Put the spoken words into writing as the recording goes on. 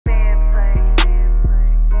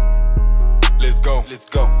let's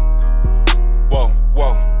go. Whoa,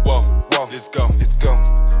 whoa, whoa, whoa, let's go, let's go.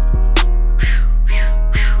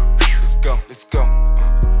 Let's go, let's go.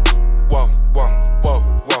 Whoa, whoa, whoa,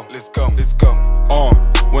 whoa, let's go, let's go.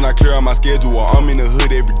 When I clear out my schedule, I'm in the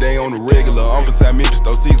hood every day on the regular. I'm from South Memphis,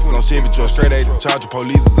 throw sixes on Chevy truck, straight A to charge the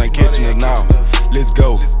police ain't catching us now. Let's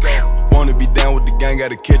go. Wanna be down with the gang,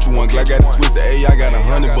 gotta catch you one. Glock got to switch the A, I got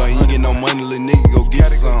 100, but you ain't get no money, little nigga, go get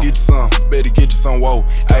you some. Get you some, better get you some, whoa.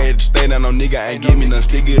 I had to stay down on nigga, ain't give me nothing.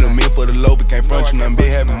 Still get them in for the low, but can't front you nothing.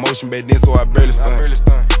 Been having motion back then, so I barely stun.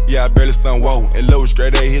 Yeah, I barely stun, whoa. And low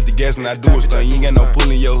straight A, hit the gas and I do a stun. You ain't got no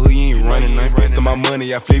pull in your hood, you ain't running nothing. Still my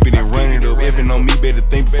money, I flip it and run it up. If it on me, better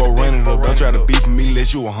think before running up. Don't try to beef with me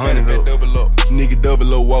unless you 100 up. Nigga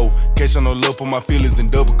double up, whoa. Catch on no love, put my feelings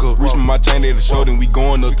in double cup. Reach me my chain at the shoulder and we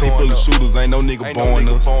going up. Team full of shooters, ain't no nigga born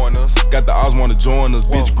us. Got the odds wanna join us.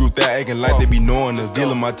 Bitch group that acting like they be knowing us.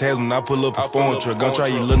 Dealing my tags when I pull up a foreign truck. Gon' try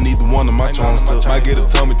you little, neither one of my charms tough. Might get a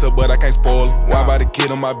tummy tuck, but I can't spoil it. Why by the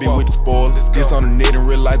kid on my beat with the spoiler? This on the net in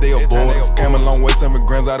real life, they a border. Came a long way, 7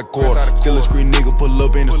 grams out of quarter. Still a street nigga, pull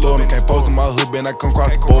up in the store. Can't post in my hood, man, I come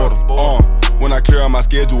cross the border. When I clear out my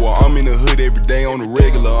schedule, I'm in the hood every day on the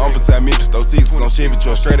regular. I'm from South Memphis, throw sixes on Chevy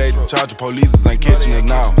truck, straight A to charge the police ain't catching us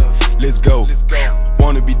now. Let's go.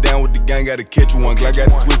 Wanna be down with the gang, gotta catch you one. Glock got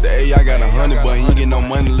to switch the A, I got 100, but you ain't get no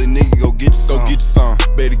money, little nigga, go get you some. Go get you some,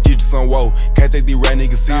 better get you some, whoa. Can't take these right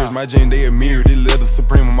niggas serious, my jeans they a mirror. This leather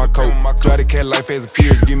supreme on my coat. Try to cat life as a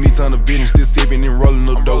fears, give me ton of vision, still sipping and rolling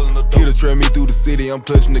no dope. Hit a trail me through the city, I'm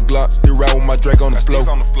clutching the Glock, still ride with my Drake on the floor.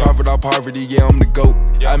 Profit off poverty, yeah, I'm the GOAT.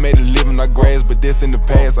 I made a living, I grass, but that's in the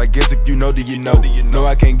past. I guess if you know, then you know. No,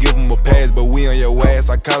 I can't give them a pass, but we on your ass.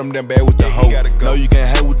 I caught them down bad with the hoe. No, you can't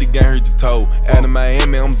hang with the gang, hurt your toe. Out of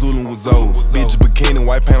Miami, I'm Zooling with Zoes. Bitch, bikini,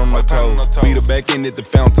 white paint on my toes. Beat her back in at the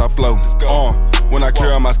fountain top flow. When I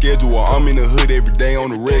clear out my schedule, I'm in the hood every day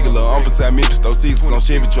on the regular. I'm from South Memphis, throw sixes on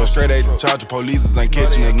Chevy truck, straight A to charge the police ain't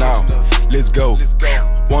catching us now. Let's go.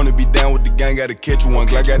 Wanna be down with the gang, gotta catch you one.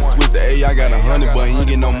 Glock got to switch the A, I got 100, but you ain't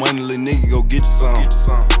get no money, little nigga, go get you some.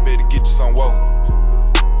 Better get you some, whoa.